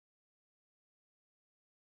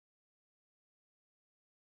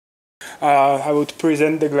I would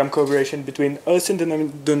present the GLAM cooperation between us and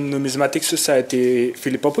the Numismatic Society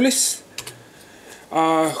Philipopolis.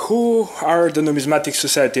 Who are the Numismatic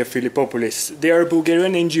Society of Philipopolis? They are a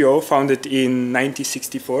Bulgarian NGO founded in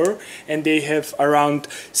 1964, and they have around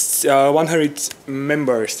 100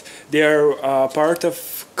 members. They are part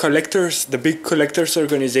of collectors, the big collectors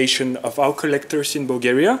organization of all collectors in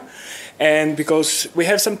Bulgaria. And because we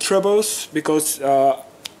have some troubles, because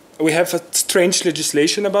we have a strange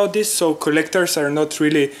legislation about this, so collectors are not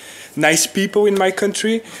really nice people in my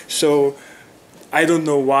country. So I don't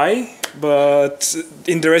know why, but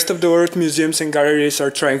in the rest of the world, museums and galleries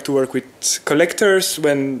are trying to work with collectors,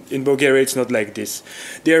 when in Bulgaria it's not like this.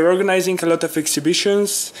 They are organizing a lot of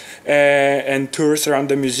exhibitions and tours around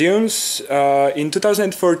the museums. In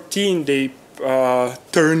 2014, they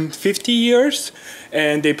turned 50 years,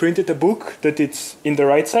 and they printed a book that it's in the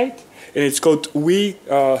right side, and it's called We,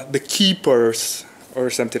 the Keepers, or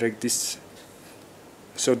something like this.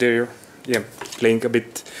 So they're playing a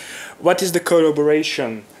bit. What is the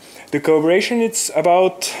collaboration? The collaboration, it's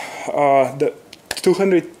about the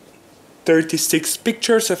 236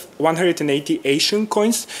 pictures of 180 Asian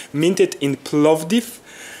coins minted in Plovdiv.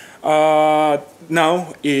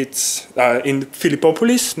 Now it's in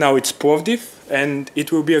Philipopolis, now it's Plovdiv, and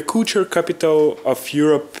it will be a culture capital of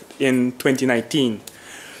Europe in 2019.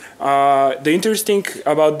 The interesting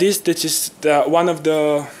about this is one of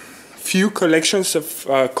the few collections of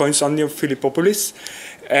coins only of Philipopolis.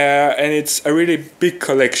 And it's a really big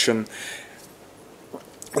collection.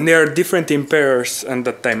 And there are different in pairs at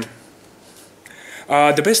that time.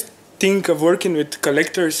 The best thing of working with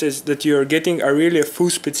collectors is that you're getting a full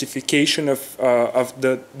specification of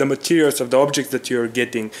the materials, of the objects that you're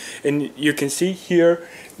getting. And you can see here,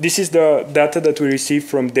 this is the data that we receive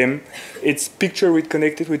from them. It's picture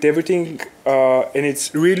connected with everything, and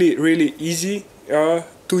it's really, really easy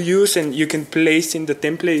to use, and you can place in the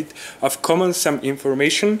template of Commons some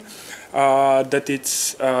information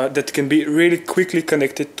that can be really quickly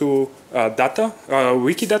connected to data,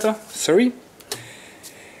 wiki data. Sorry.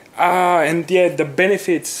 And yeah, the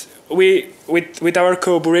benefits. With our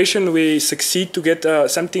collaboration, we succeed to get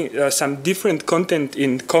some different content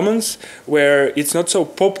in Commons, where it's not so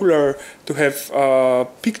popular to have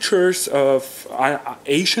pictures of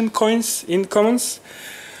Asian coins in Commons.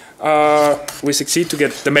 We succeed to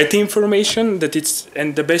get the meta information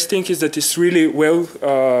and the best thing is that it's really well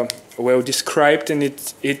described, and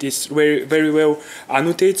it is very, very well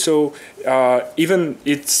annotated. So even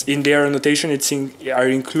it's in their annotation, are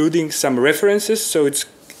including some references. So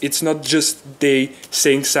it's not just they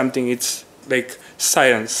saying something; it's like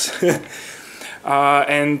science.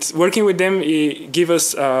 And working with them, it gives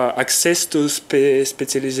us access to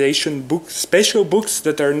specialization books, special books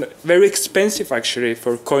that are very expensive actually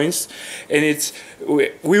for coins, and we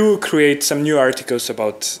will create some new articles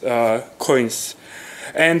about coins.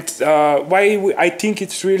 And why I think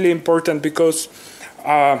it's really important, because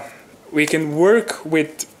we can work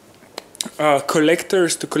with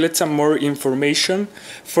collectors to collect some more information.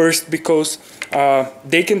 First, because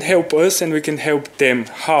they can help us and we can help them.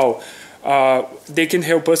 How? They can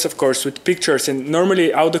help us, of course, with pictures, and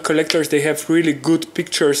normally all the collectors, they have really good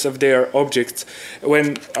pictures of their objects.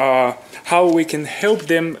 How we can help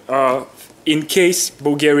them in case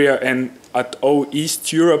Bulgaria and at all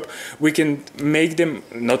East Europe, we can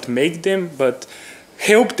but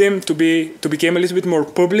help them to become a little bit more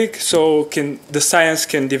public, so the science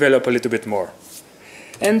can develop a little bit more.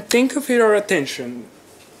 And thank you for your attention.